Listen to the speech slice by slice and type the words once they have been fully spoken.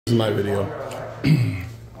This is my video.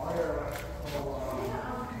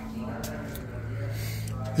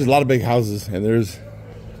 There's a lot of big houses and there's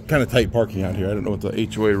kind of tight parking out here. I don't know what the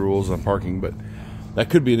HOA rules on parking, but that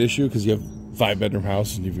could be an issue because you have 5-bedroom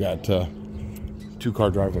house and you've got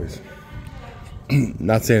 2-car driveways.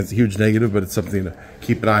 Not saying it's a huge negative, but it's something to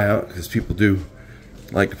keep an eye out because people do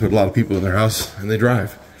like to put a lot of people in their house and they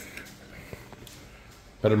drive.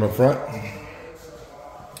 Bedroom up front.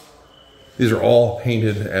 These are all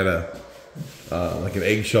painted at a like an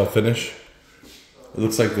eggshell finish. It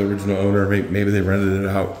looks like the original owner, maybe they rented it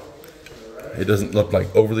out. It doesn't look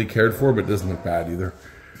like overly cared for, but it doesn't look bad either.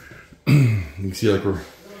 You can see like we're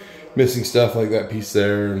missing stuff like that piece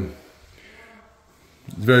there, and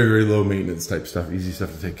it's very, very low maintenance type stuff, easy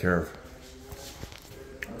stuff to take care of.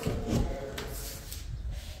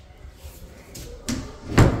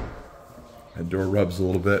 That door rubs a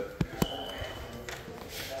little bit.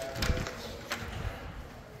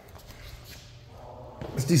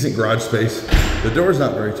 It's decent garage space. The door's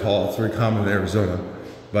not very tall. It's very common in Arizona,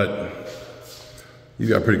 but you've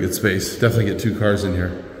got pretty good space. Definitely get 2 cars in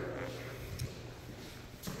here.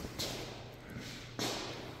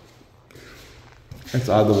 It's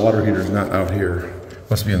odd the water heater's not out here.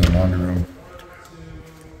 Must be in the laundry room.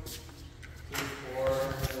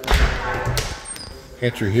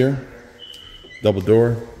 Pantry here. Double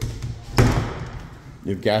door.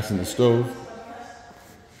 You have gas in the stove.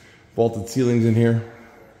 Vaulted ceilings in here.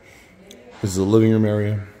 This is the living room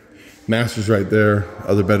area. Master's right there.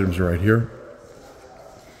 Other bedrooms are right here.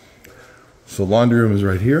 So laundry room is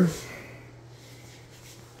right here.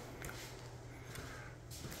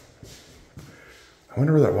 I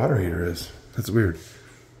wonder where that water heater is. That's weird.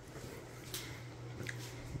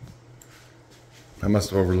 I must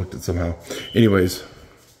have overlooked it somehow. Anyways,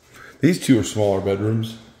 these 2 are smaller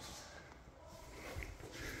bedrooms.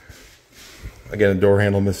 Again, a door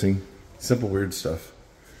handle missing. Simple, weird stuff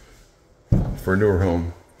for a newer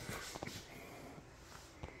home.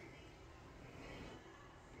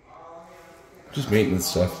 Just maintenance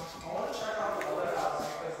stuff.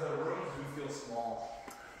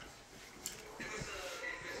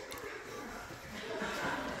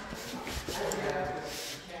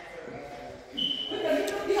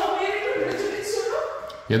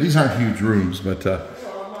 Yeah, these aren't huge rooms, but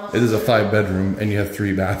it is a 5-bedroom and you have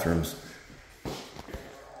 3 bathrooms.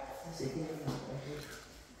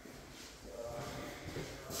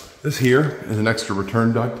 This here is an extra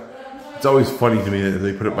return duct. It's always funny to me that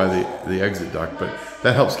they put it by the exit duct, but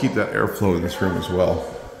that helps keep that airflow in this room as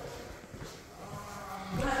well.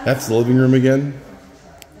 That's the living room again.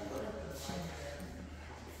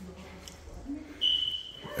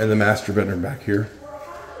 And the master bedroom back here.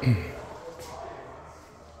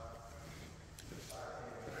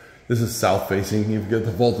 This is south facing. You've got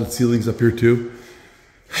the vaulted ceilings up here too.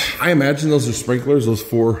 I imagine those are sprinklers, those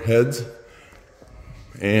 4 heads.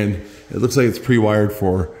 And it looks like it's pre-wired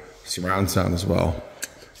for surround sound as well.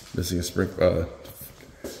 Missing a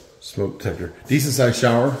smoke detector. Decent sized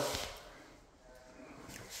shower.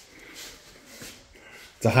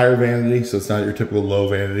 It's a higher vanity, so it's not your typical low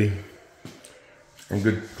vanity. And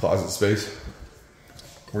good closet space.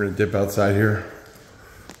 We're gonna dip outside here.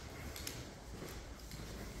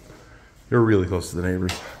 You're really close to the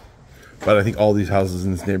neighbors. But I think all these houses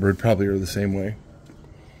in this neighborhood probably are the same way.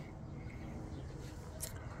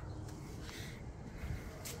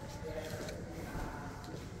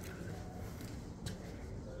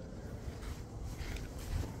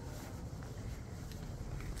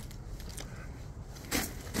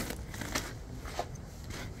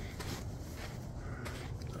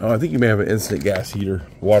 Oh, I think you may have an instant gas heater,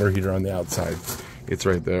 water heater on the outside. It's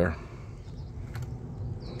right there.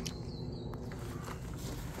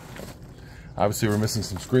 Obviously, we're missing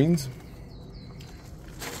some screens.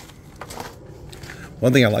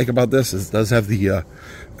 One thing I like about this is it does have the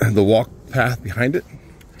walk path behind it,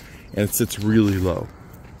 and it sits really low.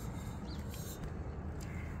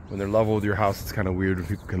 When they're level with your house, it's kind of weird when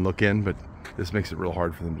people can look in, but this makes it real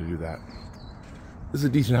hard for them to do that. This is a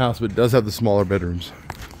decent house, but it does have the smaller bedrooms.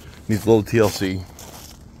 Needs a little TLC,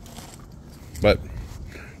 but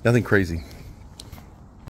nothing crazy.